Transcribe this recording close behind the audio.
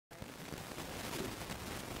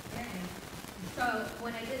So when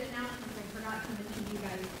I did announcements, I forgot to mention to you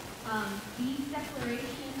guys, these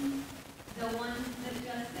declarations, the ones that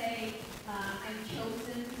just say, I'm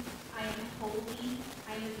chosen, I am holy,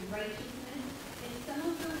 I am his righteousness, and some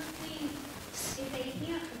of those things, if they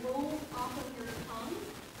can't roll off of your tongue,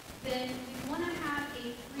 then you want to have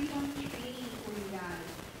a freedom training for you guys.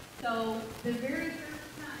 So the very first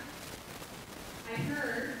time I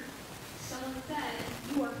heard someone said,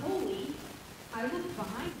 you are holy, I looked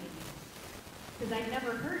behind me, because I'd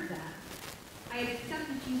never heard that. I had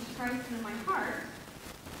accepted Jesus Christ into my heart,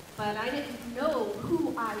 but I didn't know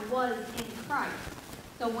who I was in Christ.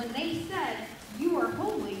 So when they said, you are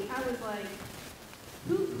holy, I was like,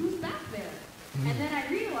 who's back there? Mm-hmm. And then I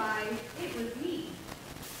realized it was me.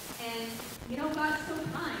 And, you know, God's so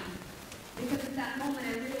kind. Because at that moment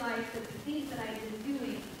I realized that the things that I had been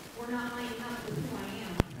doing were not lining up with who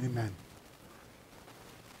I am. Amen.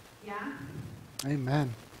 Yeah?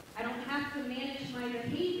 Amen. I don't have to manage my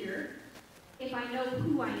behavior if I know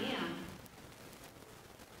who I am.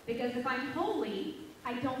 Because if I'm holy,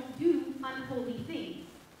 I don't do unholy things.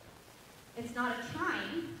 It's not a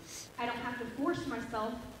trying. I don't have to force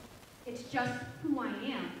myself. It's just who I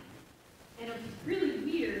am. And it was really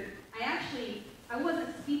weird. I wasn't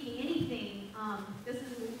speaking anything. This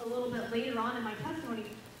is a little bit later on in my testimony,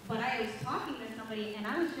 but I was talking to somebody, and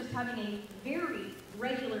I was just having a very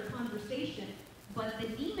regular conversation. But the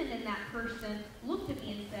demon in that person looked at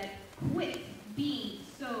me and said, quit being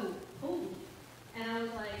so holy. And I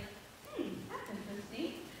was like, that's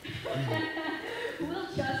interesting. We'll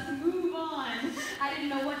just move on. I didn't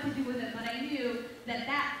know what to do with it, but I knew that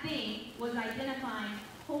that thing was identifying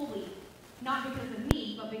holy. Not because of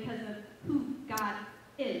me, but because of who God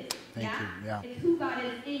is. Thank you. Yeah. It's who God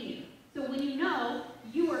is in you. So when you know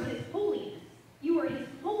you are his holiness, you are his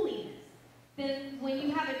holiness, then when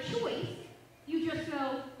you have a choice, you just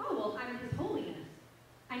go, oh, well, I'm his holiness.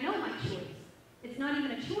 I know my choice. It's not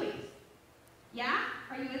even a choice. Yeah?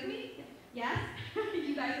 Are you with me? Yes?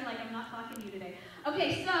 You guys are like, I'm not talking to you today.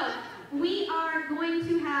 Okay, so we are going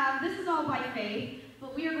to have, this is all by faith,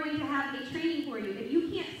 but we are going to have a training for you. If you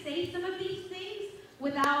can't say some of these things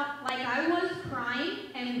without, like I was, crying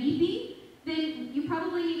and weeping, then you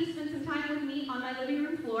probably need to spend some time with me on my living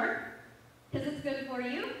room floor, because it's good for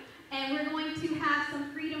you. And we're going to have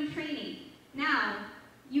some freedom training. Now,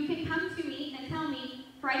 you can come to me and tell me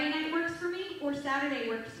Friday night works for me or Saturday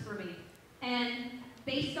works for me. And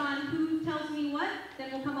based on who tells me what,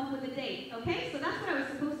 then we'll come up with a date. Okay? So that's what I was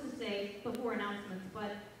supposed to say before announcements,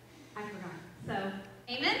 but I forgot. So,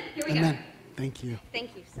 amen? Here we Amen. go. Thank you.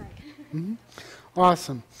 Thank you. Sorry. Mm-hmm.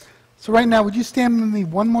 Awesome. So right now, would you stand with me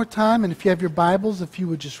one more time? And if you have your Bibles, if you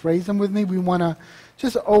would just raise them with me. We want to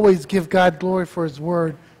just always give God glory for his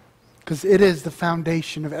word, because it is the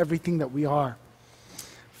foundation of everything that we are.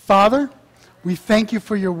 Father, we thank you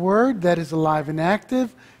for your word that is alive and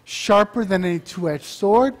active, sharper than any two-edged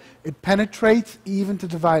sword. It penetrates even to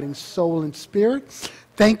dividing soul and spirit.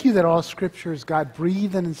 Thank you that all Scripture is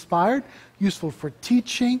God-breathed and inspired, useful for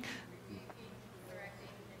teaching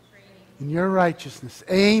in your righteousness.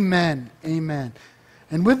 Amen. Amen.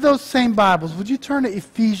 And with those same Bibles, would you turn to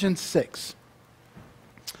Ephesians 6?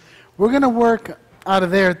 We're going to work out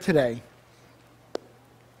of there today.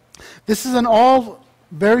 This is an all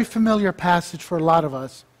very familiar passage for a lot of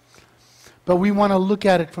us, but we want to look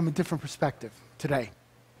at it from a different perspective today.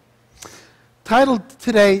 Titled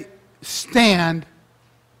today, Stand,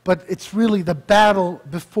 but it's really the battle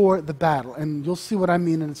before the battle, and you'll see what I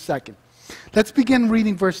mean in a second. Let's begin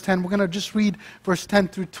reading verse 10. We're going to just read verse 10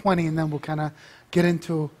 through 20, and then we'll kind of get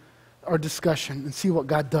into our discussion and see what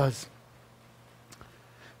God does.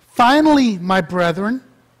 Finally, my brethren,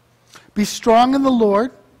 be strong in the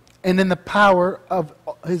Lord and in the power of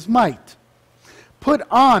his might. Put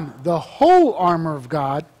on the whole armor of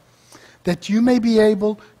God, that you may be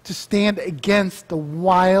able to stand against the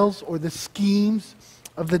wiles or the schemes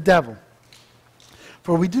of the devil.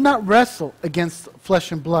 For we do not wrestle against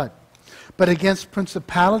flesh and blood, but against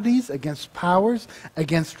principalities, against powers,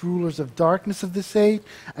 against rulers of darkness of this age,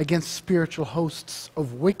 against spiritual hosts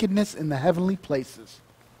of wickedness in the heavenly places.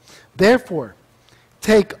 Therefore,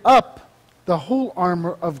 take up the whole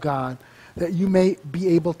armor of God, that you may be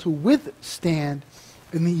able to withstand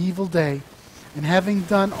in the evil day, and having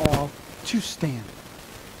done all, to stand.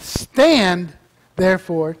 Stand,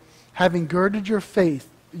 therefore, having girded your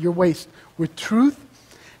waist with truth,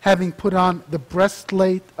 having put on the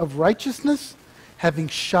breastplate of righteousness, having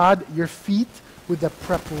shod your feet with the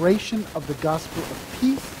preparation of the gospel of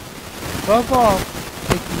peace, above all,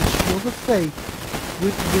 taking the shield of faith,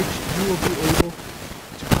 with which you will be able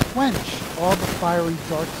to quench all the fiery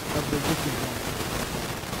darts of the wicked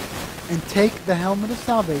one, And take the helmet of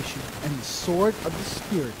salvation and the sword of the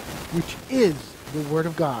Spirit, which is the Word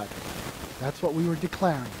of God. That's what we were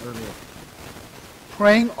declaring earlier.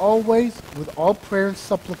 Praying always with all prayer and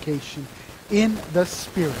supplication in the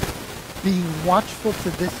Spirit, being watchful to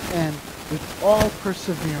this end with all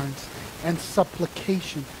perseverance and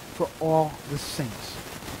supplication for all the saints.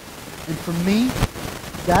 And for me,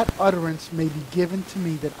 that utterance may be given to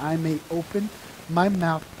me that I may open my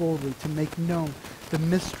mouth boldly to make known the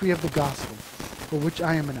mystery of the gospel, for which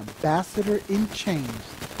I am an ambassador in chains,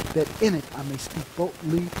 that in it I may speak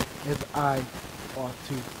boldly as I ought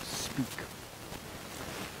to speak.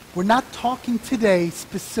 We're not talking today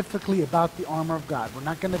specifically about the armor of God. We're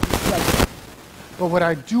not going to discuss it. But what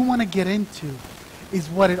I do want to get into is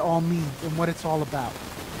what it all means and what it's all about.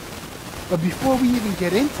 But before we even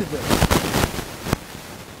get into this,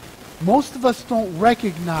 most of us don't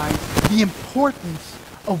recognize the importance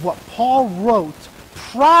of what Paul wrote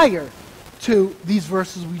prior to these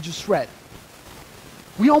verses we just read.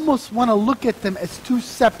 We almost want to look at them as two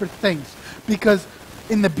separate things, because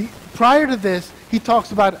prior to this, he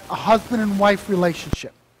talks about a husband and wife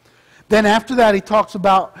relationship. Then after that, he talks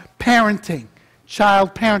about parenting,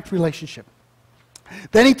 child-parent relationship.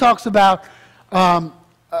 Then he talks about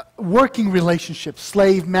working relationships,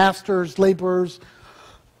 slave, masters, laborers,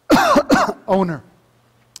 owner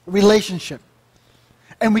relationship.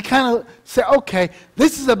 And we kind of say, okay,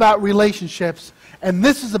 this is about relationships, and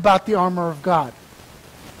this is about the armor of God,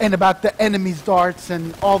 and about the enemy's darts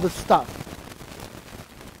and all this stuff.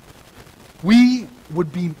 We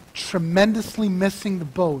would be tremendously missing the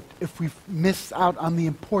boat if we missed out on the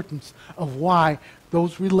importance of why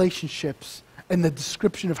those relationships and the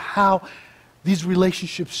description of how these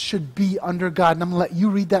relationships should be under God. And I'm going to let you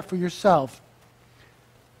read that for yourself.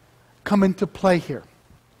 Come into play here.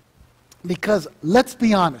 Because let's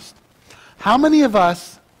be honest, how many of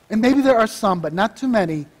us, and maybe there are some, but not too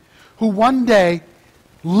many, who one day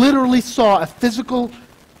literally saw a physical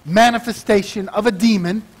manifestation of a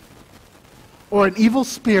demon or an evil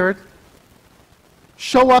spirit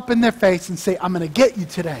show up in their face and say, I'm going to get you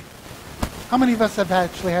today? How many of us have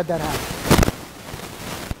actually had that happen?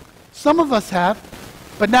 Some of us have,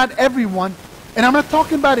 but not everyone. And I'm not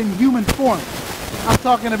talking about in human form. I'm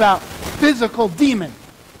talking about physical demon.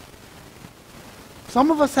 Some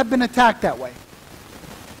of us have been attacked that way.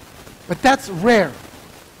 But that's rare.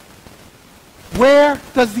 Where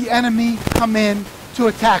does the enemy come in to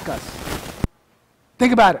attack us?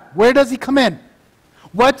 Think about it. Where does he come in?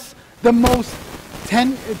 What's the most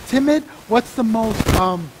timid? What's the most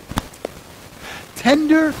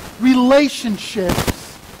tender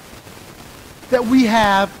relationships that we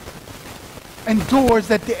have and doors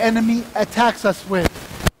that the enemy attacks us with?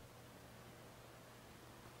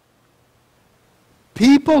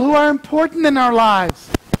 People who are important in our lives.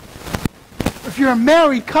 If you're a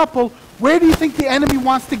married couple, where do you think the enemy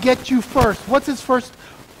wants to get you first? What's his first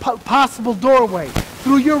possible doorway?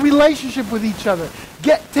 Through your relationship with each other.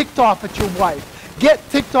 Get ticked off at your wife. Get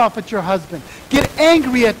ticked off at your husband. Get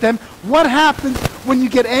angry at them. What happens when you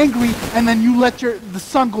get angry and then you let the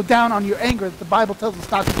sun go down on your anger that the Bible tells us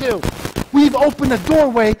not to do? We've opened a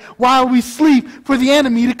doorway while we sleep for the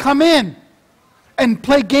enemy to come in and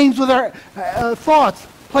play games with our thoughts,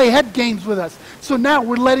 play head games with us. So now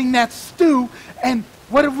we're letting that stew, and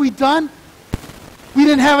what have we done? We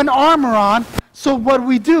didn't have an armor on, so what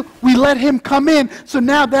do? We let him come in, so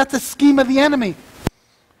now that's a scheme of the enemy.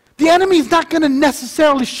 The enemy is not going to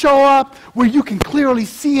necessarily show up where you can clearly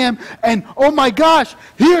see him, and oh my gosh,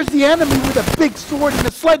 here's the enemy with a big sword and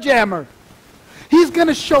a sledgehammer. He's going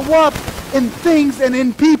to show up in things and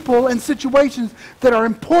in people and situations that are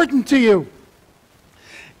important to you.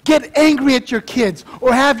 Get angry at your kids,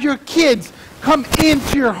 or have your kids come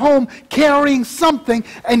into your home carrying something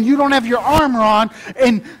and you don't have your armor on,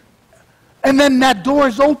 and then that door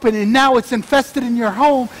is open and now it's infested in your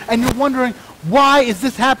home and you're wondering, why is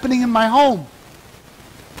this happening in my home?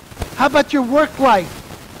 How about your work life?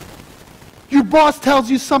 Your boss tells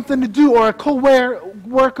you something to do, or a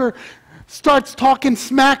co-worker starts talking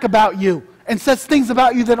smack about you and says things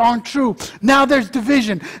about you that aren't true. Now there's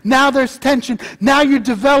division. Now there's tension. Now you're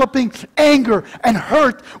developing anger and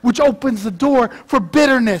hurt, which opens the door for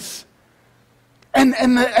bitterness.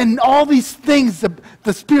 And all these things,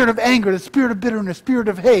 the spirit of anger, the spirit of bitterness, spirit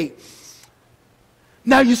of hate.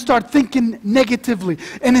 Now you start thinking negatively.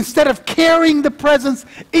 And instead of carrying the presence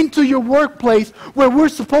into your workplace where we're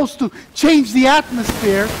supposed to change the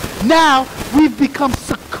atmosphere, now we've become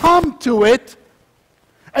succumbed to it.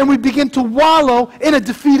 And we begin to wallow in a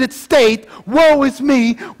defeated state. Woe is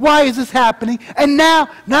me. Why is this happening? And now,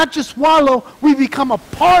 not just wallow, we become a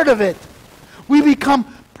part of it. We become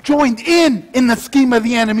joined in the scheme of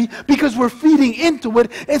the enemy because we're feeding into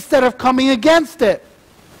it instead of coming against it.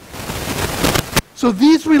 So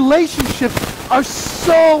these relationships are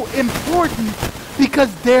so important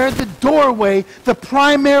because they're the doorway, the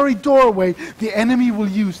primary doorway the enemy will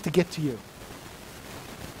use to get to you.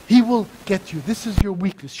 He will get you. This is your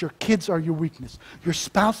weakness. Your kids are your weakness. Your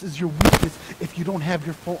spouse is your weakness if you don't have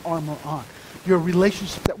your full armor on. Your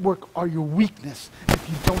relationships at work are your weakness if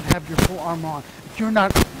you don't have your full armor on. If you're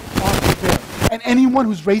not prepared. And anyone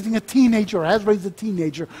who's raising a teenager or has raised a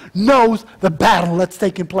teenager knows the battle that's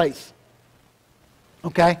taking place.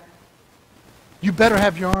 Okay? You better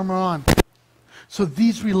have your armor on. So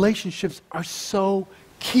these relationships are so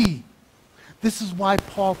key. This is why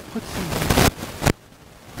Paul puts them here.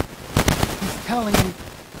 He's telling you,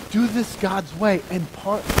 do this God's way. And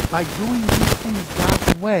by doing these things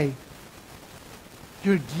God's way,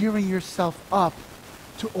 you're gearing yourself up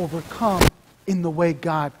to overcome in the way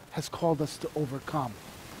God has called us to overcome.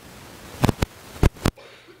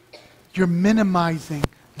 You're minimizing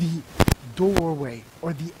the doorway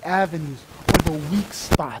or the avenues or the weak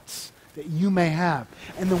spots that you may have.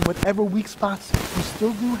 And then whatever weak spots you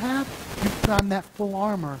still do have, you put on that full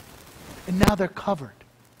armor, and now they're covered.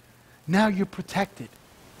 Now you're protected.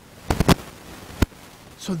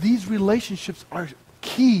 So these relationships are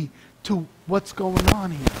key to what's going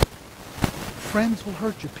on here. Friends will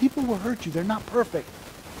hurt you. People will hurt you. They're not perfect.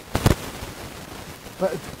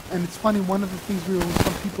 And it's funny, one of the things we were with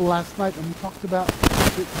some people last night and we talked about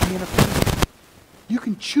being offended. You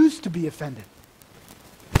can choose to be offended.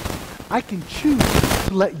 I can choose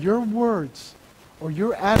to let your words or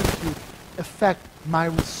your attitude affect my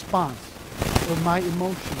response or my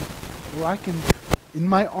emotion. Or I can, in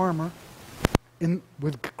my armor,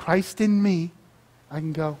 with Christ in me, I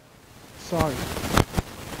can go, sorry.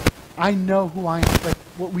 I know who I am. Like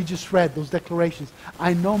what we just read, those declarations.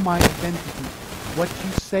 I know my identity. What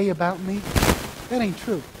you say about me, that ain't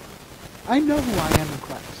true. I know who I am in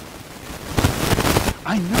Christ.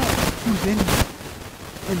 I know who's in me.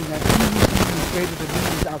 And that he who's in me is greater than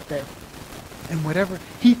he is out there. And whatever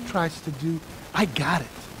he tries to do, I got it.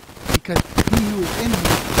 Because he who is in me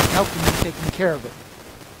is helping me taking care of it.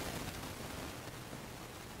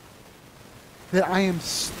 That I am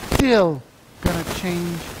still going to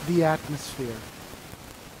change the atmosphere.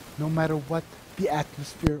 No matter what the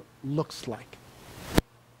atmosphere looks like.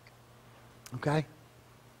 Okay?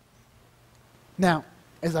 Now,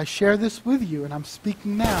 as I share this with you, and I'm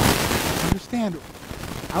speaking now, understand,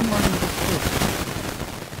 I'm learning this too.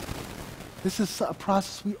 This is a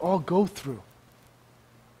process we all go through.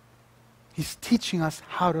 He's teaching us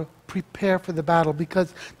how to prepare for the battle,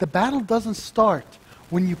 because the battle doesn't start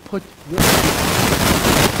when you put your...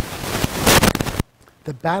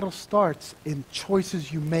 The battle starts in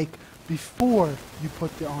choices you make before you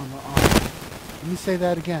put the armor on. Let me say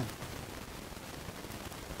that again.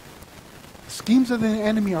 The schemes of the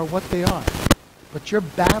enemy are what they are. But your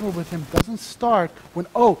battle with him doesn't start when,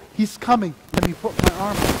 oh, he's coming, let me put my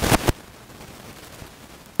armor on.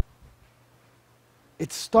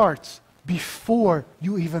 It starts before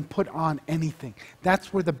you even put on anything.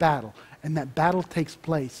 That's where the battle, and that battle takes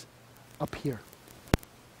place up here.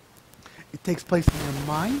 It takes place in your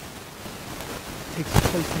mind, it takes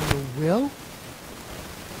place in your will,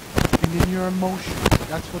 and in your emotions.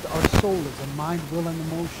 That's what our soul is, a mind, will, and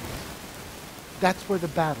emotions. That's where the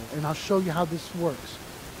battle, and I'll show you how this works.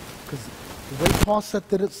 Because the way Paul set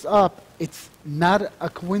this up, it's not a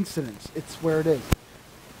coincidence. It's where it is.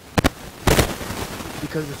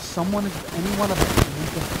 Because if someone is, any one of us,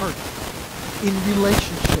 we've been hurt in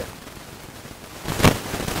relationship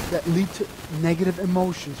that lead to negative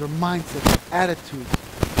emotions or mindsets, attitudes,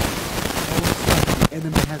 all of a sudden the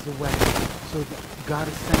enemy has a way. So God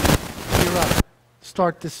is saying, gear up,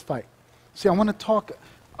 start this fight. See, I want to talk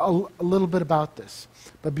a little bit about this.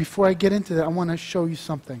 But before I get into that, I want to show you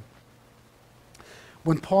something.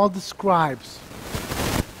 When Paul describes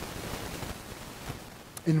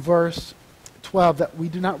in verse 12 that we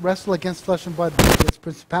do not wrestle against flesh and blood, but against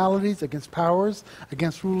principalities, against powers,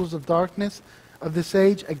 against rulers of darkness of this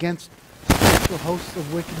age, against spiritual hosts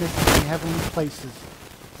of wickedness in the heavenly places.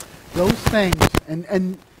 Those things,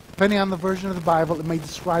 and depending on the version of the Bible, it may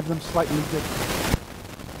describe them slightly different.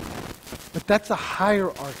 But that's a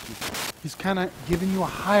hierarchy. He's kind of giving you a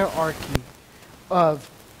hierarchy of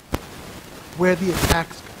where the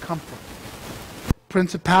attacks come from.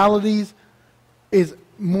 Principalities is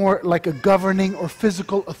more like a governing or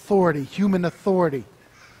physical authority, human authority.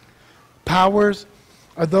 Powers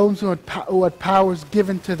are those who had powers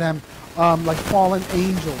given to them, like fallen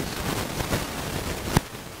angels,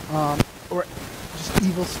 or just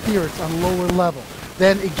evil spirits on a lower level.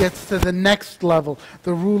 Then it gets to the next level.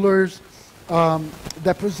 The rulers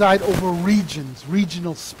that preside over regions,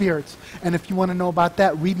 regional spirits. And if you want to know about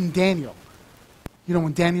that, read in Daniel. You know,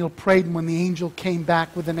 when Daniel prayed and when the angel came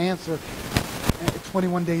back with an answer,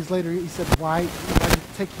 21 days later, he said, why did it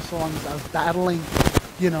take you so long? I was battling,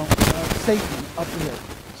 Satan up here.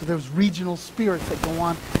 So there's regional spirits that go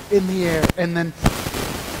on in the air. And then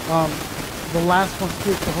the last one,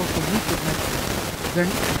 spiritual host of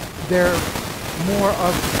wickedness, they're more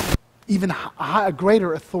of even a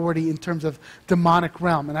greater authority in terms of demonic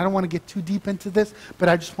realm. And I don't want to get too deep into this, but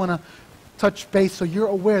I just want to touch base so you're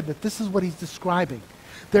aware that this is what he's describing.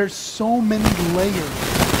 There's so many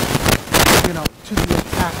layers, to the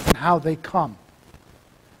attacks and how they come.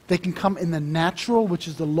 They can come in the natural, which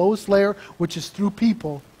is the lowest layer, which is through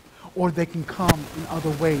people, or they can come in other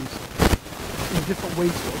ways, in different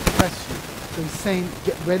ways to oppress you. So he's saying,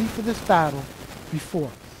 get ready for this battle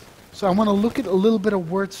before. So I want to look at a little bit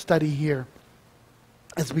of word study here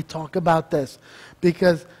as we talk about this,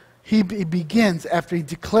 because he begins, after he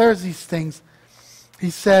declares these things, he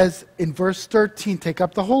says in verse 13, take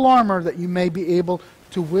up the whole armor that you may be able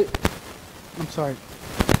to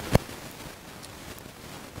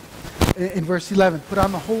in verse 11, put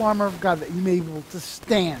on the whole armor of God that you may be able to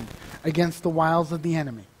stand against the wiles of the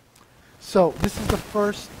enemy. So this is the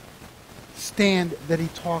first stand that he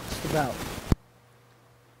talks about.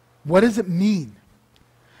 What does it mean?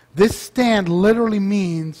 This stand literally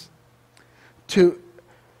means to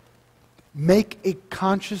make a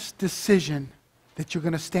conscious decision that you're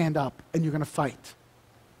going to stand up and you're going to fight.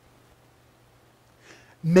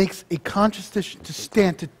 Makes a conscious decision to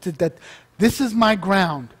stand, that this is my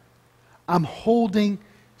ground. I'm holding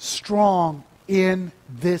strong in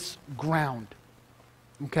this ground.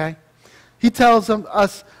 Okay? He tells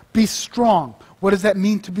us, be strong. What does that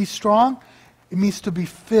mean to be strong? It means to be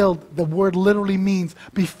filled. The word literally means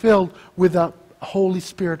be filled with the Holy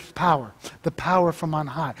Spirit's power, the power from on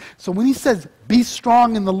high. So when he says, be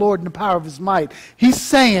strong in the Lord and the power of his might, he's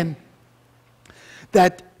saying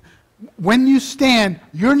that when you stand,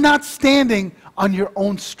 you're not standing on your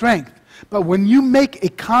own strength. But when you make a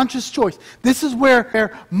conscious choice, this is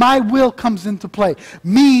where my will comes into play.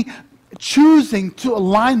 Me choosing to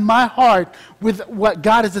align my heart with what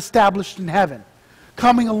God has established in heaven.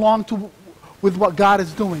 Coming along with what God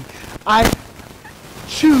is doing. I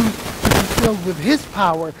choose to be filled with his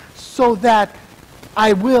power so that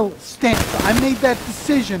I will stand. So I made that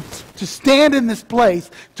decision to stand in this place,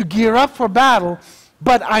 to gear up for battle.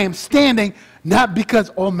 But I am standing not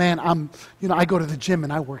because, oh man, I go to the gym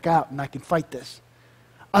and I work out and I can fight this.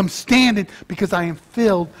 I'm standing because I am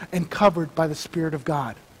filled and covered by the Spirit of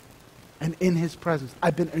God. And in his presence,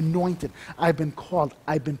 I've been anointed. I've been called.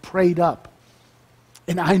 I've been prayed up.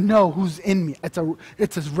 And I know who's in me. It's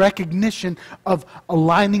a recognition of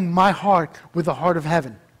aligning my heart with the heart of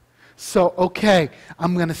heaven. So, okay,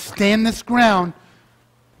 I'm going to stand this ground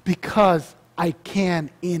because I can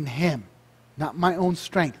in him. Not my own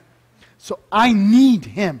strength. So I need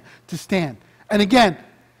him to stand. And again,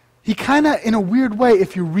 he kind of, in a weird way,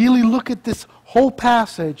 if you really look at this whole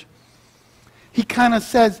passage, he kind of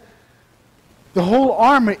says, the whole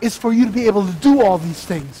armor is for you to be able to do all these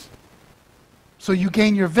things. So you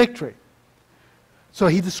gain your victory. So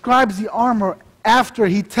he describes the armor after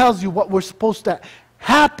he tells you what we're supposed to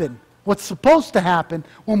happen, what's supposed to happen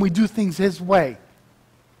when we do things his way.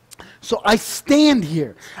 So I stand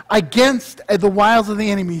here against the wiles of the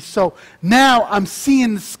enemy. So now I'm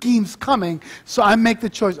seeing the schemes coming. So I make the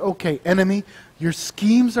choice, okay, enemy, your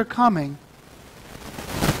schemes are coming.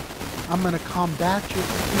 I'm going to combat your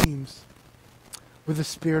schemes with the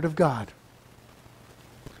Spirit of God.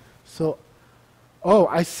 So,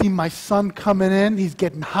 I see my son coming in. He's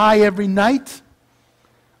getting high every night.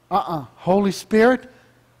 Holy Spirit,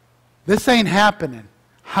 this ain't happening.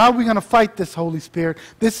 How are we going to fight this, Holy Spirit?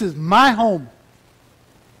 This is my home.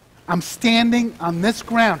 I'm standing on this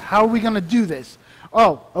ground. How are we going to do this?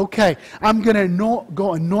 Oh, okay. I'm going to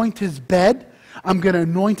go anoint his bed. I'm going to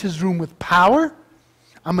anoint his room with power.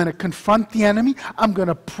 I'm going to confront the enemy. I'm going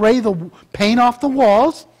to pray the paint off the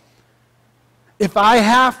walls. If I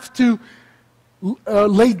have to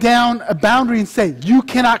lay down a boundary and say, you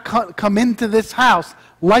cannot come into this house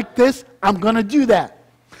like this, I'm going to do that.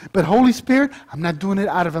 But Holy Spirit, I'm not doing it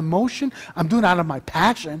out of emotion. I'm doing it out of my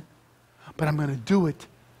passion. But I'm going to do it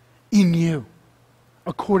in you,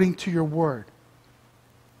 according to your word.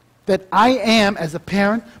 That I am, as a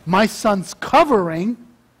parent, my son's covering.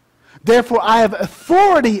 Therefore, I have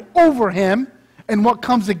authority over him and what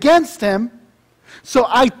comes against him. So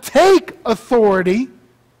I take authority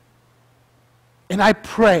and I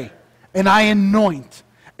pray and I anoint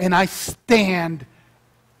and I stand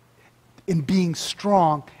in being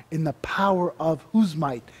strong in the power of whose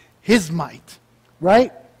might? His might,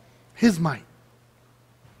 right? His might.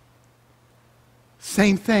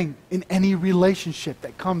 Same thing in any relationship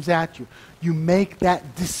that comes at you. You make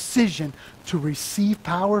that decision to receive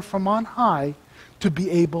power from on high to be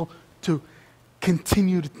able to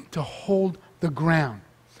continue to hold the ground.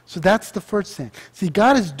 So that's the first thing. See,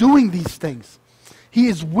 God is doing these things. He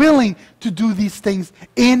is willing to do these things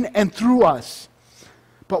in and through us.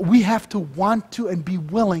 But we have to want to and be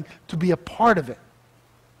willing to be a part of it.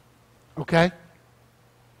 Okay?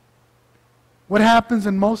 What happens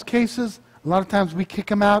in most cases? A lot of times we kick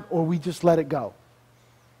them out or we just let it go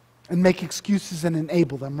and make excuses and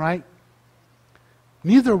enable them, right?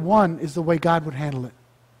 Neither one is the way God would handle it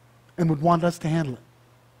and would want us to handle it.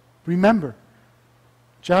 Remember,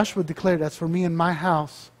 Joshua declared, as for me and my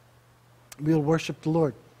house, we will worship the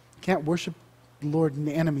Lord. You can't worship the Lord and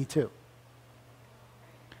the enemy too.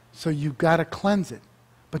 So you've got to cleanse it,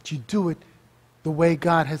 but you do it the way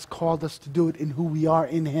God has called us to do it, in who we are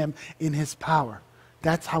in Him, in His power.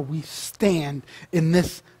 That's how we stand in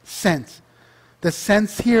this sense. The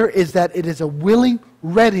sense here is that it is a willing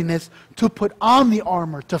readiness to put on the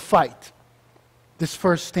armor to fight. This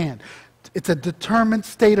first stand. It's a determined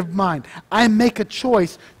state of mind. I make a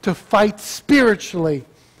choice to fight spiritually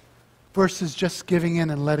versus just giving in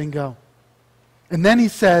and letting go. And then he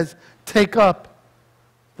says, take up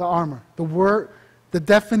the armor. The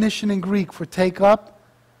definition in Greek for take up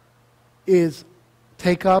is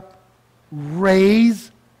take up,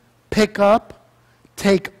 raise, pick up,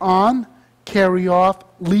 take on, carry off,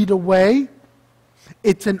 lead away.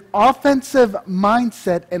 It's an offensive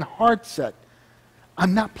mindset and heart set.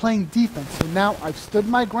 I'm not playing defense. So now I've stood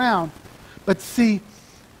my ground. But see,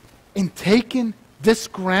 in taking this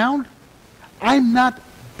ground, I'm not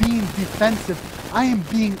being defensive. I am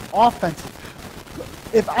being offensive.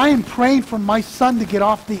 If I am praying for my son to get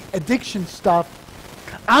off the addiction stuff,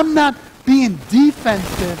 I'm not being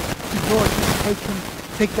defensive to Lord,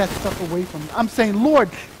 just take that stuff away from me. I'm saying, Lord,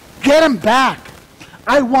 get him back.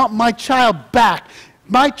 I want my child back.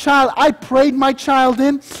 My child, I prayed my child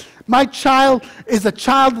in. My child is a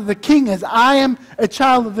child of the King as I am a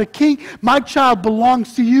child of the King. My child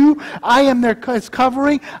belongs to you. I am his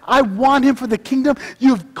covering. I want him for the kingdom.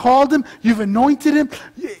 You've called him. You've anointed him.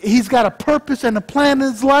 He's got a purpose and a plan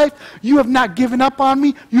in his life. You have not given up on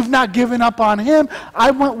me. You've not given up on him.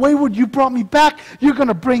 I went wayward. You brought me back. You're going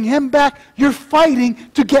to bring him back. You're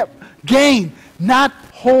fighting to gain, not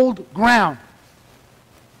hold ground.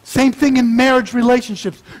 Same thing in marriage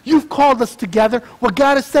relationships. You've called us together. What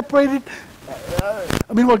God has separated,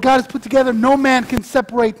 what God has put together, no man can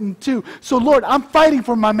separate in two. So Lord, I'm fighting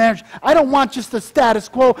for my marriage. I don't want just a status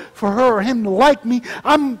quo for her or him to like me.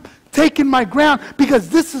 I'm taking my ground because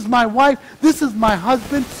this is my wife. This is my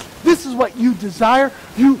husband. This is what you desire.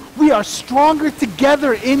 We are stronger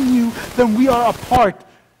together in you than we are apart.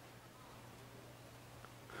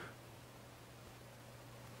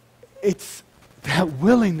 It's that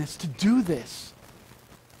willingness to do this.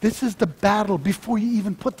 This is the battle before you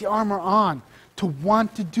even put the armor on. To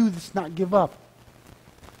want to do this, not give up.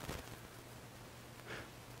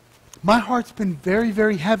 My heart's been very,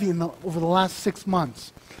 very heavy over the last 6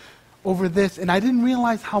 months over this. And I didn't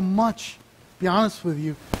realize how much, to be honest with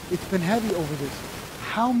you, it's been heavy over this.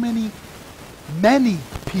 How many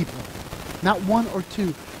people, not one or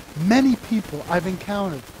two, many people I've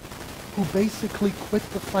encountered who basically quit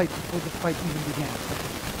the fight before the fight even began.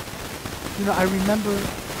 I remember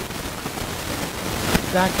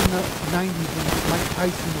back in the 90s when Mike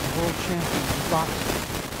Tyson was world champion in boxing.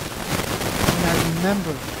 And I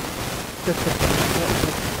remember that the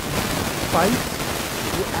fights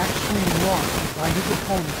were actually lost by his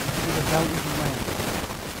opponents before the bell even ran.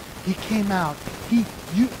 He came out,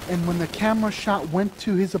 and when the camera shot went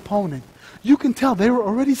to his opponent, you can tell they were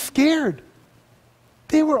already scared.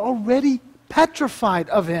 They were already petrified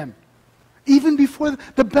of him. Even before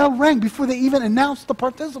the bell rang, before they even announced the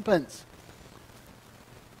participants.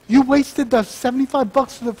 You wasted the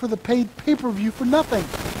 $75 for the paid pay-per-view for nothing.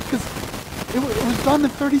 Because it was done in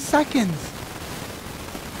 30 seconds.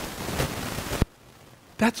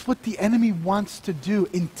 That's what the enemy wants to do.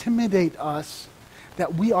 Intimidate us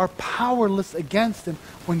that we are powerless against him.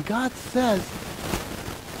 When God says,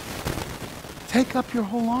 take up your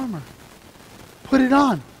whole armor. Put it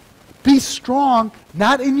on. Be strong,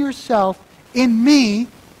 not in yourself, in me,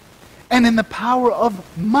 and in the power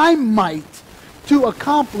of my might to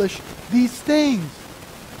accomplish these things.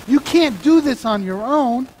 You can't do this on your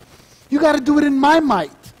own. You got to do it in my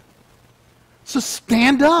might. So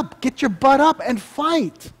stand up, get your butt up, and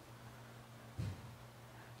fight.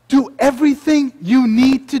 Do everything you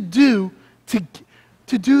need to do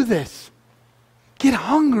to do this. Get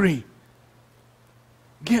hungry.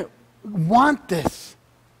 Want this.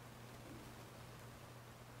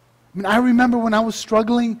 I mean, I remember when I was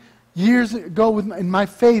struggling years ago in my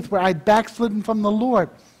faith where I'd backslidden from the Lord.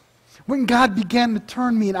 When God began to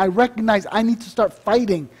turn me and I recognized I need to start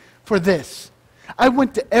fighting for this. I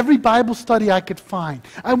went to every Bible study I could find.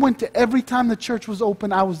 I went to every time the church was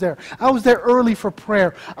open, I was there. I was there early for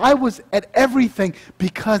prayer. I was at everything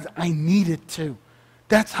because I needed to.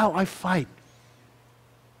 That's how I fight.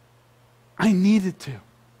 I needed to.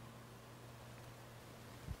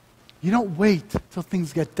 You don't wait till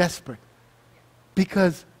things get desperate.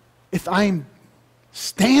 Because if I'm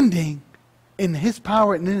standing in His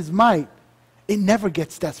power and in His might, it never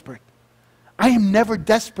gets desperate. I am never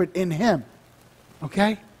desperate in Him.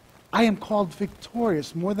 Okay? I am called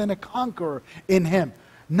victorious, more than a conqueror in Him.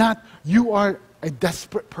 Not, you are a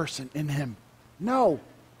desperate person in Him. No.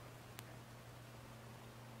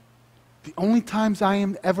 The only times I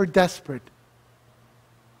am ever desperate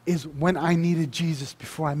is when I needed Jesus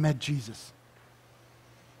before I met Jesus.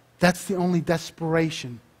 That's the only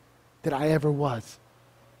desperation that I ever was.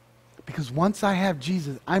 Because once I have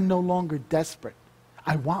Jesus, I'm no longer desperate.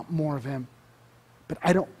 I want more of Him. But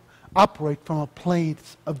I don't operate from a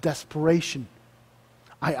place of desperation.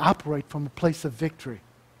 I operate from a place of victory.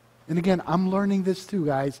 And again, I'm learning this too,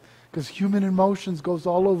 guys, because human emotions goes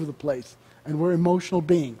all over the place, and we're emotional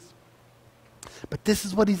beings. But this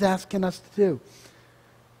is what He's asking us to do.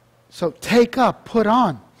 So take up, put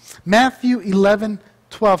on. Matthew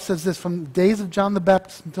 11:12 says this, from the days of John the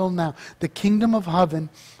Baptist until now, the kingdom of heaven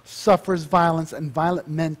suffers violence, and violent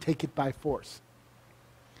men take it by force.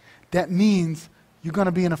 That means you're going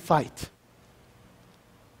to be in a fight.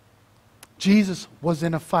 Jesus was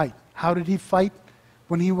in a fight. How did He fight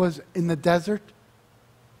when He was in the desert?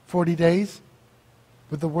 40 days?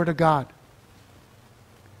 With the Word of God.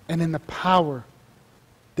 And in the power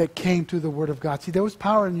that came through the Word of God. See, there was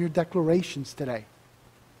power in your declarations today.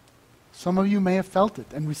 Some of you may have felt it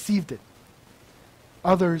and received it.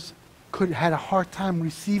 Others had a hard time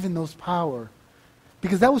receiving those power.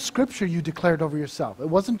 Because that was scripture you declared over yourself. It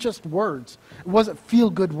wasn't just words. It wasn't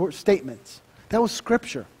feel-good statements. That was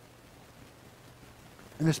scripture.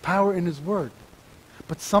 And there's power in His Word.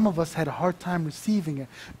 But some of us had a hard time receiving it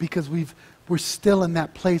because we're still in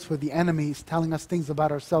that place where the enemy is telling us things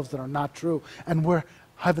about ourselves that are not true. And we're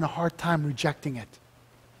having a hard time rejecting it.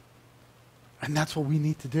 And that's what we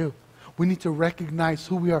need to do. We need to recognize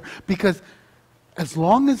who we are. Because as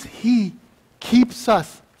long as He keeps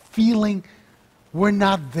us feeling we're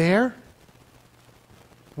not there,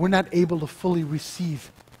 we're not able to fully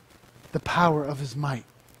receive the power of His might.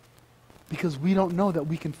 Because we don't know that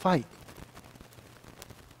we can fight.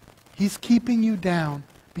 He's keeping you down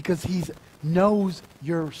because He knows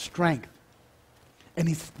your strength. And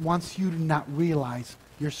He wants you to not realize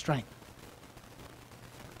your strength.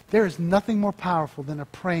 There is nothing more powerful than a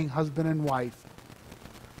praying husband and wife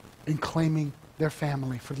in claiming their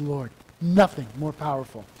family for the Lord. Nothing more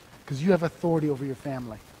powerful. Because you have authority over your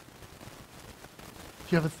family.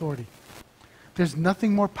 You have authority. There's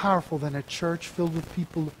nothing more powerful than a church filled with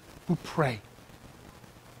people who pray.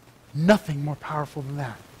 Nothing more powerful than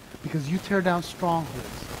that. Because you tear down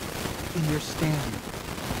strongholds in your standing.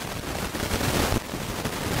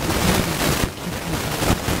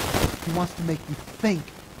 He wants to make you think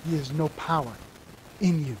He has no power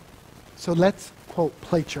in you. So let's, quote,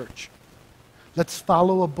 play church. Let's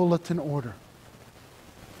follow a bulletin order.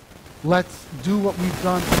 Let's do what we've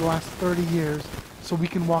done for the last 30 years so we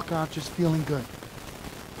can walk out just feeling good.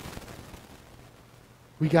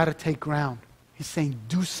 We got to take ground. He's saying,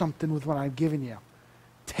 do something with what I've given you.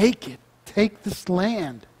 Take it. Take this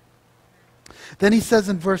land. Then He says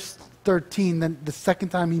in verse 13, then the second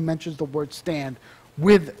time He mentions the word stand,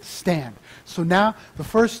 withstand. So now the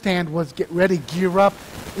first stand was get ready, gear up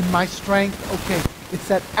in my strength. Okay, it's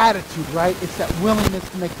that attitude, right? It's that willingness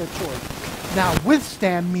to make that choice. Now,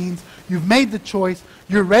 withstand means you've made the choice,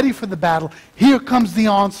 you're ready for the battle, here comes the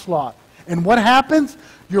onslaught. And what happens?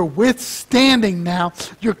 You're withstanding now,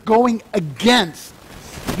 you're going against,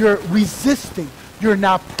 you're resisting, you're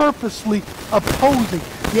now purposely opposing.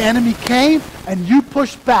 The enemy came and you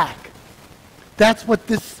pushed back. That's what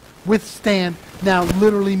this withstand now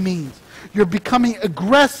literally means. You're becoming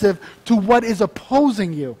aggressive to what is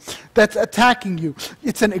opposing you, that's attacking you.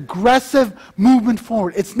 It's an aggressive movement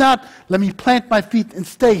forward. It's not, let me plant my feet and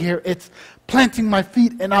stay here. It's planting my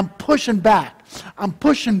feet and I'm pushing back. I'm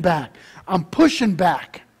pushing back. I'm pushing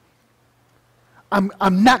back. I'm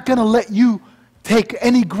not going to let you take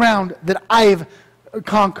any ground that I've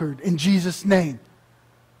conquered in Jesus' name.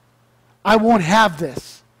 I won't have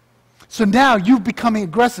this. So now you're becoming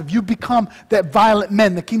aggressive. You become that violent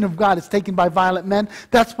men. The kingdom of God is taken by violent men.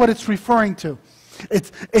 That's what it's referring to.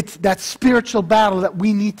 It's that spiritual battle that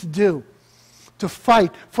we need to do to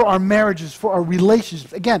fight for our marriages, for our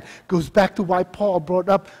relationships. Again, goes back to why Paul brought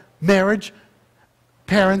up marriage,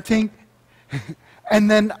 parenting,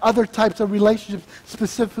 and then other types of relationships,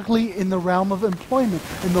 specifically in the realm of employment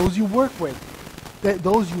and those you work with,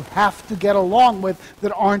 those you have to get along with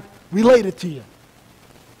that aren't related to you.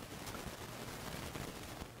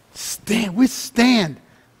 Withstand.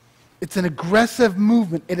 It's an aggressive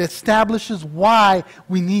movement. It establishes why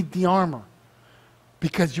we need the armor.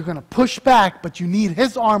 Because you're going to push back, but you need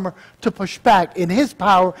his armor to push back, in his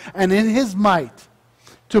power and in his might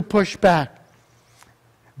to push back.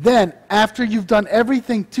 Then, after you've done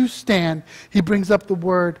everything to stand, he brings up the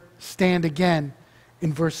word stand again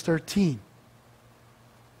in verse 13.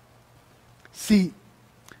 See,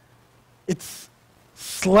 it's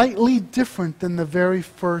slightly different than the very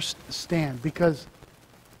first stand, because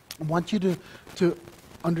I want you to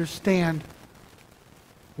understand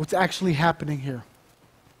what's actually happening here.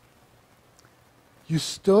 You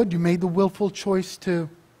stood, you made the willful choice to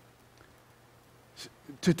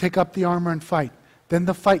take up the armor and fight. Then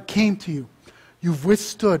the fight came to you. You've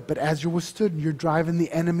withstood, but as you withstood, you're driving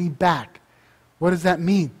the enemy back. What does that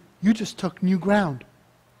mean? You just took new ground.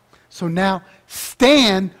 So now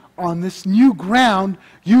stand on this new ground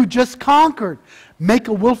you just conquered. Make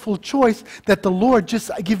a willful choice that the Lord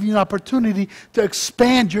just give you an opportunity to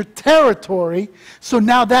expand your territory. So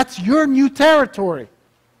now that's your new territory.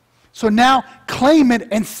 So now claim it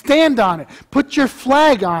and stand on it. Put your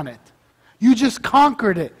flag on it. You just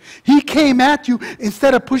conquered it. He came at you.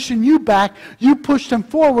 Instead of pushing you back, you pushed him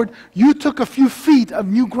forward. You took a few feet of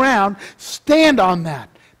new ground. Stand on that.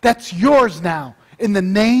 That's yours now in the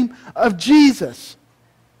name of Jesus.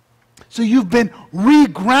 So you've been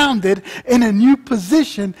regrounded in a new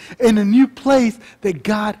position, in a new place that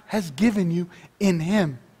God has given you in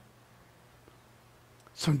him.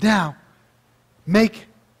 So now, make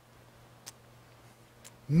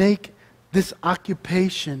this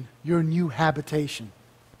occupation your new habitation.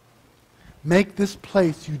 Make this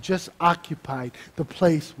place you just occupied the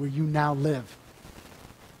place where you now live.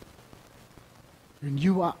 Your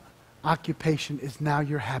new occupation is now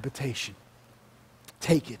your habitation.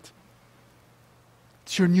 Take it.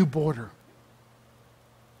 It's your new border.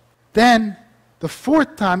 Then, the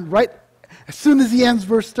fourth time, right as soon as he ends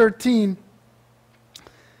verse 13,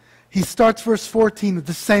 he starts verse 14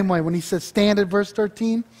 the same way. When he says stand at verse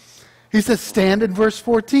 13, he says stand at verse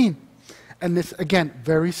 14. And this, again,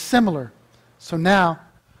 very similar. So now,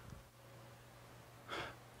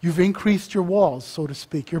 you've increased your walls, so to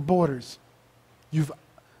speak, your borders. You've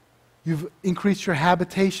increased your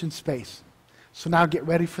habitation space. So now get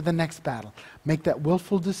ready for the next battle. Make that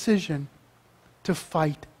willful decision to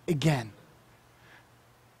fight again.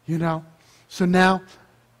 You know? So now,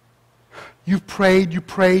 you've prayed,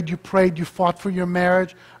 you fought for your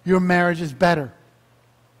marriage. Your marriage is better.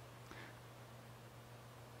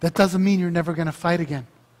 That doesn't mean you're never going to fight again.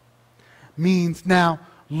 Means now,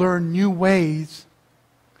 learn new ways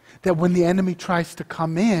that when the enemy tries to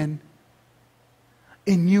come in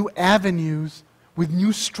new avenues, with new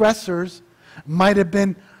stressors, might have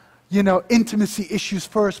been, intimacy issues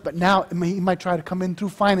first, but now he might try to come in through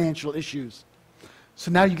financial issues.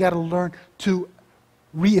 So now you got to learn to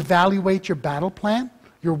reevaluate your battle plan,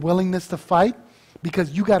 your willingness to fight,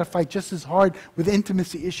 because you got to fight just as hard with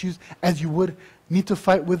intimacy issues as you would need to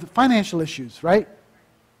fight with financial issues, right?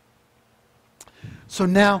 So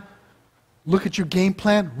now, look at your game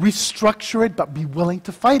plan, restructure it, but be willing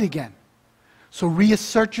to fight again. So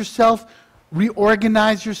reassert yourself,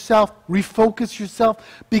 reorganize yourself, refocus yourself,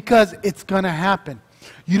 because it's going to happen.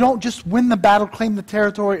 You don't just win the battle, claim the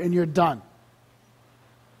territory, and you're done.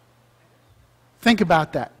 Think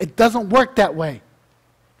about that. It doesn't work that way.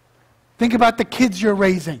 Think about the kids you're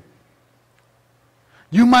raising.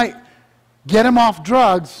 You might get them off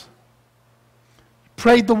drugs,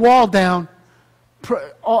 prayed the wall down,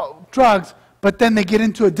 drugs, but then they get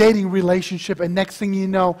into a dating relationship, and next thing you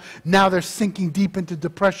know, now they're sinking deep into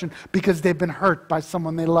depression because they've been hurt by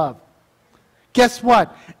someone they love. Guess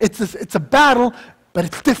what? It's a battle, but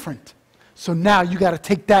it's different. So now you got to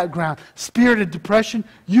take that ground. Spirit of depression,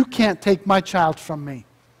 you can't take my child from me.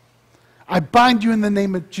 I bind you in the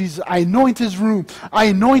name of Jesus. I anoint his room. I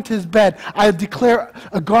anoint his bed. I declare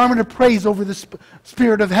a garment of praise over the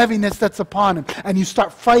spirit of heaviness that's upon him. And you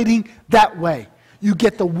start fighting that way. You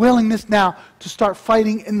get the willingness now to start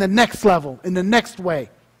fighting in the next level, in the next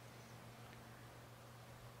way.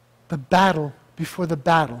 The battle before the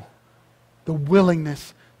battle. The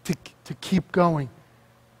willingness to keep going.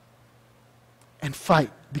 and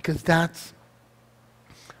fight, because that's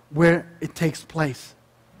where it takes place.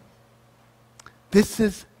 This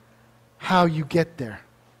is how you get there,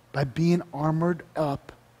 by being armored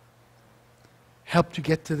up, helped you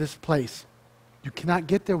get to this place. You cannot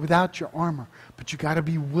get there without your armor, but you got to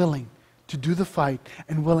be willing to do the fight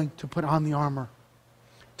and willing to put on the armor,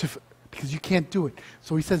 because you can't do it.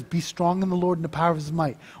 So he says, be strong in the Lord and the power of his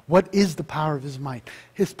might. What is the power of his might?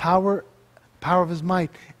 His power of his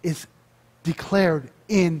might is declared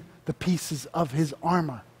in the pieces of his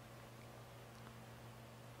armor.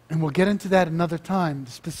 And we'll get into that another time,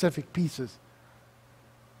 the specific pieces.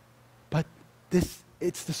 But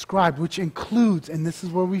it's described, which includes, and this is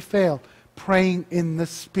where we fail, praying in the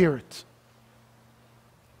Spirit.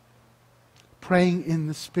 Praying in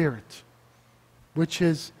the Spirit, which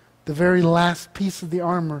is the very last piece of the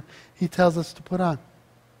armor he tells us to put on.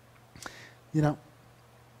 You know.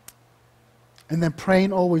 And then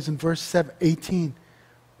praying always in verse 18,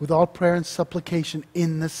 with all prayer and supplication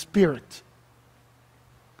in the Spirit.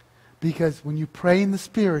 Because when you pray in the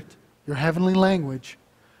Spirit, your heavenly language,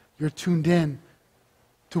 you're tuned in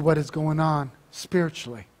to what is going on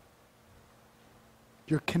spiritually.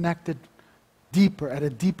 You're connected deeper, at a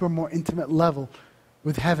deeper, more intimate level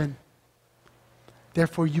with heaven.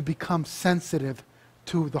 Therefore, you become sensitive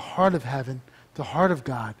to the heart of heaven, the heart of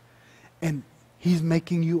God, and he's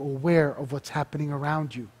making you aware of what's happening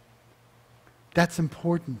around you. That's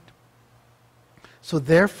important. So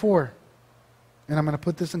therefore, and I'm going to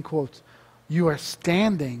put this in quotes, you are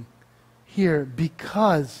standing here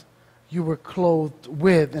because you were clothed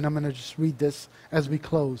with, and I'm going to just read this as we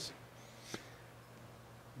close,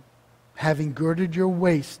 having girded your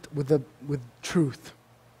waist with truth,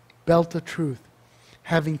 belt of truth,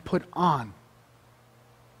 having put on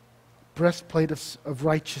breastplate of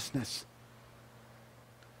righteousness.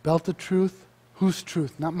 Belt of truth. Whose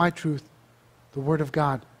truth? Not my truth. The Word of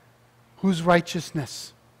God. Whose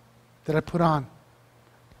righteousness that I put on?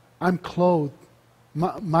 I'm clothed.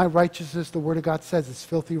 My righteousness, the Word of God says, is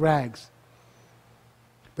filthy rags.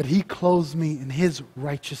 But he clothes me in his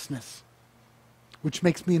righteousness, which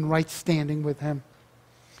makes me in right standing with him,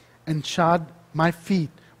 and shod my feet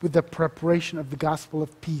with the preparation of the gospel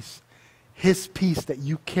of peace. His peace that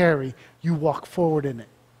you carry, you walk forward in it.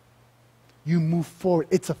 You move forward.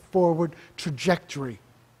 It's a forward trajectory.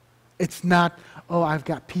 It's not, oh, I've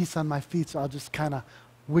got peace on my feet, so I'll just kind of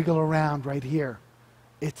wiggle around right here.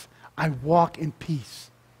 It's, I walk in peace.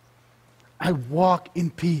 I walk in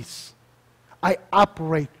peace. I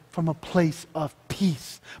operate from a place of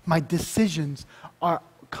peace. My decisions are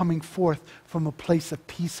coming forth from a place of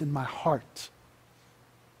peace in my heart.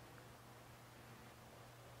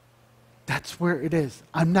 That's where it is.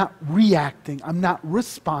 I'm not reacting. I'm not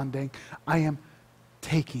responding. I am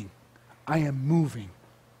taking. I am moving.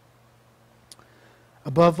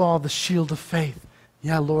 Above all, the shield of faith.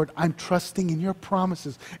 Yeah, Lord, I'm trusting in your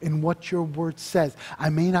promises, in what your word says. I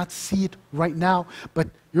may not see it right now, but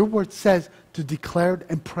your word says to declare it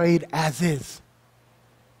and pray it as is.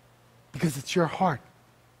 Because it's your heart.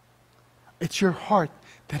 It's your heart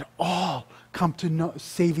that all come to know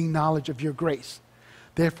saving knowledge of your grace.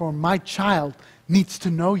 Therefore, my child needs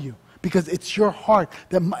to know you, because it's your heart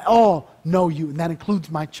that all know you, and that includes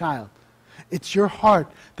my child. It's your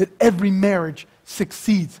heart that every marriage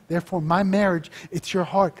succeeds. Therefore, my marriage, it's your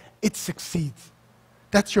heart, it succeeds.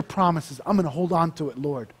 That's your promises. I'm going to hold on to it,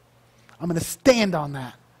 Lord. I'm going to stand on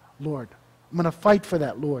that, Lord. I'm going to fight for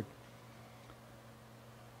that, Lord.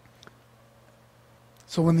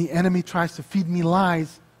 So when the enemy tries to feed me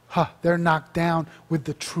lies, they're knocked down with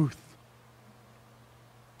the truth.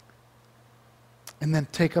 And then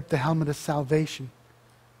take up the helmet of salvation.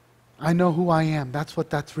 I know who I am. That's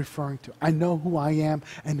what that's referring to. I know who I am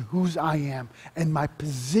and whose I am and my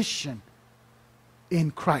position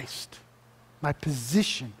in Christ. My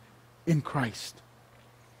position in Christ.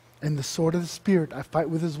 And the sword of the Spirit, I fight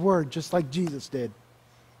with his word just like Jesus did,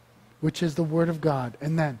 which is the word of God.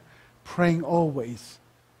 And then praying always,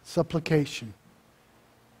 supplication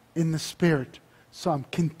in the Spirit. So I'm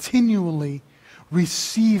continually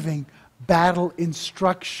receiving battle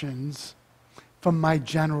instructions from my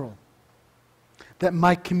general. That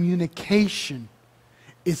my communication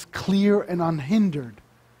is clear and unhindered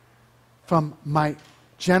from my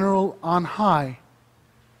general on high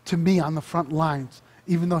to me on the front lines,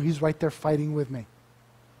 even though he's right there fighting with me.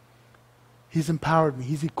 He's empowered me.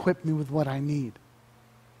 He's equipped me with what I need.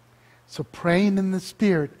 So praying in the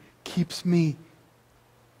Spirit keeps me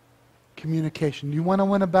communication. You want to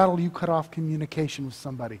win a battle, you cut off communication with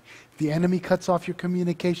somebody. If the enemy cuts off your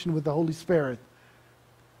communication with the Holy Spirit,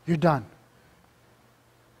 you're done.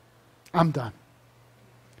 I'm done.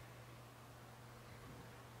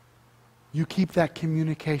 you keep that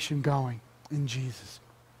communication going in Jesus.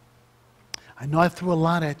 I know I threw a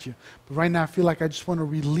lot at you, but right now I feel like I just want to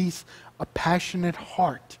release a passionate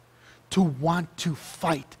heart to want to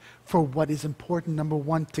fight for what is important, number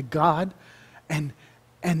one, to God, and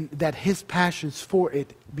that His passions for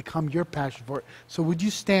it become your passion for it. So would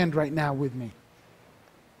you stand right now with me?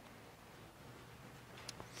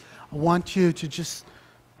 I want you to just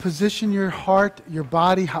position your heart, your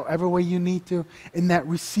body, however way you need to, in that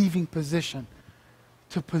receiving position.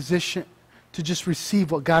 To just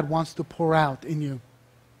receive what God wants to pour out in you.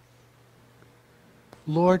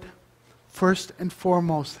 Lord, first and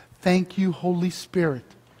foremost, thank you, Holy Spirit.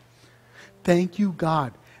 Thank you,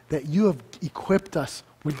 God, that you have equipped us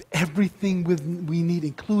with everything we need,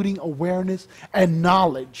 including awareness and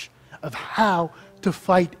knowledge of how to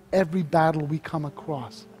fight every battle we come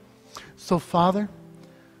across. So, Father,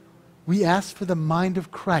 we ask for the mind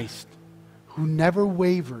of Christ, who never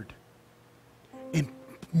wavered in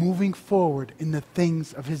moving forward in the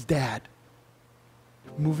things of His dad.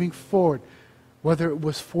 Moving forward, whether it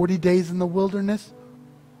was 40 days in the wilderness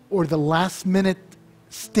or the last minute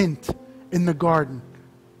stint in the garden,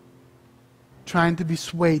 trying to be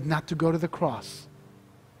swayed not to go to the cross.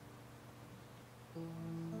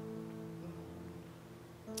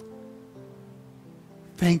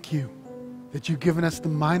 Thank you that you've given us the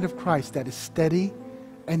mind of Christ that is steady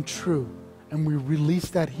and true, and we release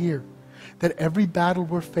that here. That every battle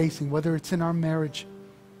we're facing, whether it's in our marriage,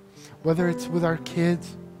 whether it's with our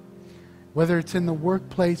kids, whether it's in the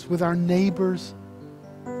workplace, with our neighbors,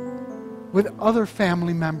 with other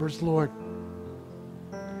family members, Lord,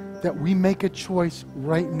 that we make a choice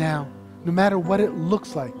right now, no matter what it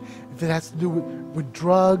looks like. If it has to do with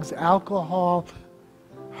drugs, alcohol,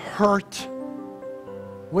 hurt,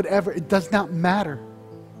 whatever, it does not matter.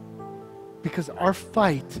 Because our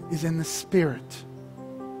fight is in the Spirit.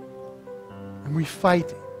 And we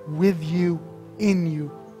fight with you, in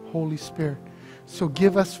you, Holy Spirit. So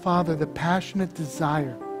give us, Father, the passionate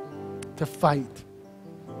desire to fight.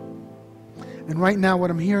 And right now,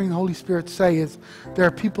 what I'm hearing the Holy Spirit say is, there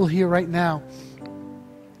are people here right now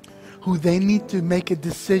who they need to make a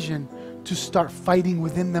decision to start fighting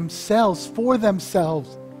within themselves, for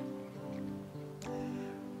themselves.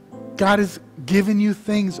 God has given you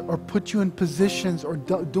things or put you in positions or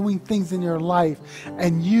doing things in your life,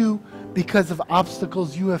 and you, because of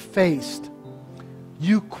obstacles you have faced,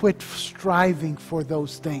 you quit striving for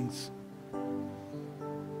those things.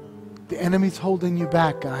 The enemy's holding you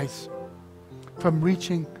back, guys, from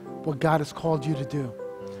reaching what God has called you to do,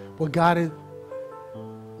 what God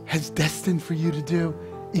has destined for you to do,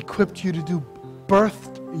 equipped you to do,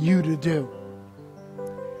 birthed you to do.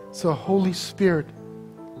 So, Holy Spirit,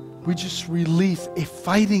 we just release a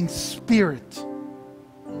fighting spirit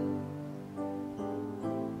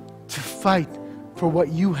to fight for what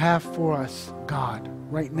you have for us, God,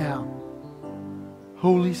 right now.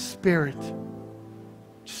 Holy Spirit,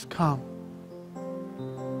 just come.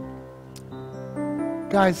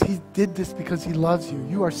 Guys, He did this because He loves you.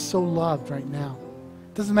 You are so loved right now.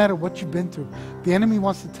 It doesn't matter what you've been through. The enemy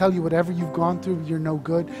wants to tell you whatever you've gone through, you're no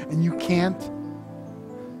good, and you can't.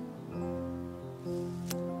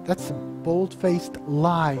 That's a bold-faced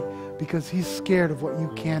lie, because he's scared of what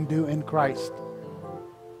you can do in Christ.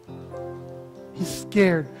 He's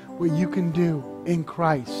scared what you can do in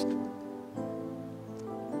Christ.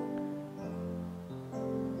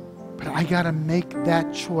 But I got to make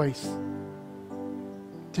that choice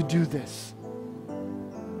to do this.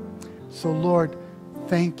 So, Lord,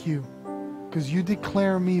 thank you, because you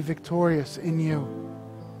declare me victorious in you.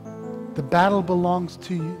 The battle belongs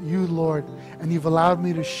to you, Lord, and you've allowed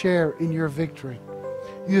me to share in your victory.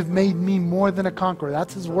 You have made me more than a conqueror.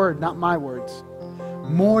 That's His word, not my words.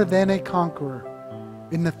 More than a conqueror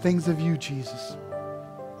in the things of you, Jesus.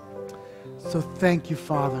 So thank you,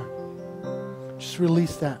 Father. Just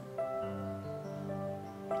release that.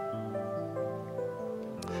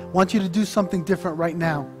 I want you to do something different right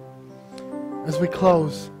now as we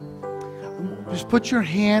close. Just put your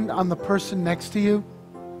hand on the person next to you.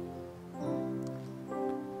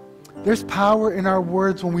 There's power in our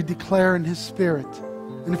words when we declare in His Spirit.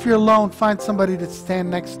 And if you're alone, find somebody to stand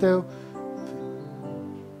next to.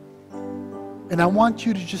 And I want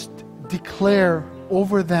you to just declare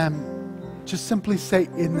over them. Just simply say,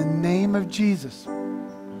 in the name of Jesus,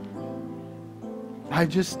 I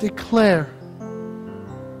just declare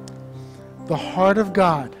the heart of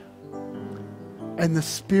God and the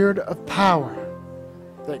spirit of power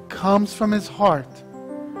that comes from His heart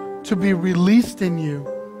to be released in you,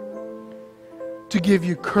 to give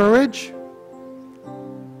you courage,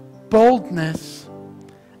 boldness,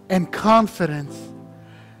 and confidence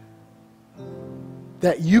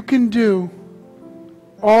that you can do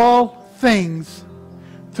all things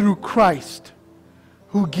through Christ,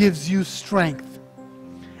 who gives you strength.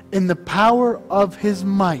 In the power of his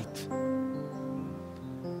might,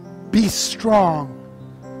 be strong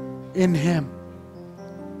in him.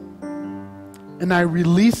 And I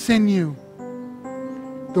release in you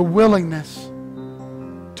the willingness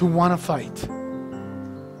to want to fight,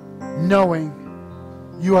 knowing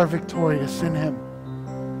you are victorious in him.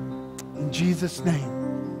 In Jesus' name,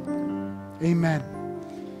 amen.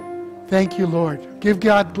 Thank you, Lord. Give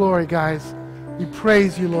God glory, guys. We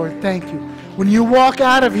praise you, Lord. Thank you. When you walk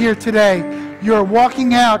out of here today, you're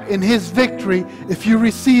walking out in his victory if you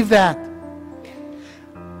receive that.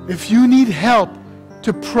 If you need help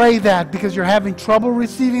to pray that because you're having trouble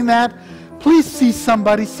receiving that, please see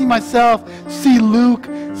somebody. See myself, see Luke,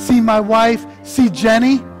 see my wife, see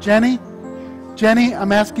Jenny. Jenny,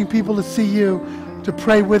 I'm asking people to see you to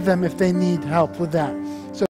pray with them if they need help with that.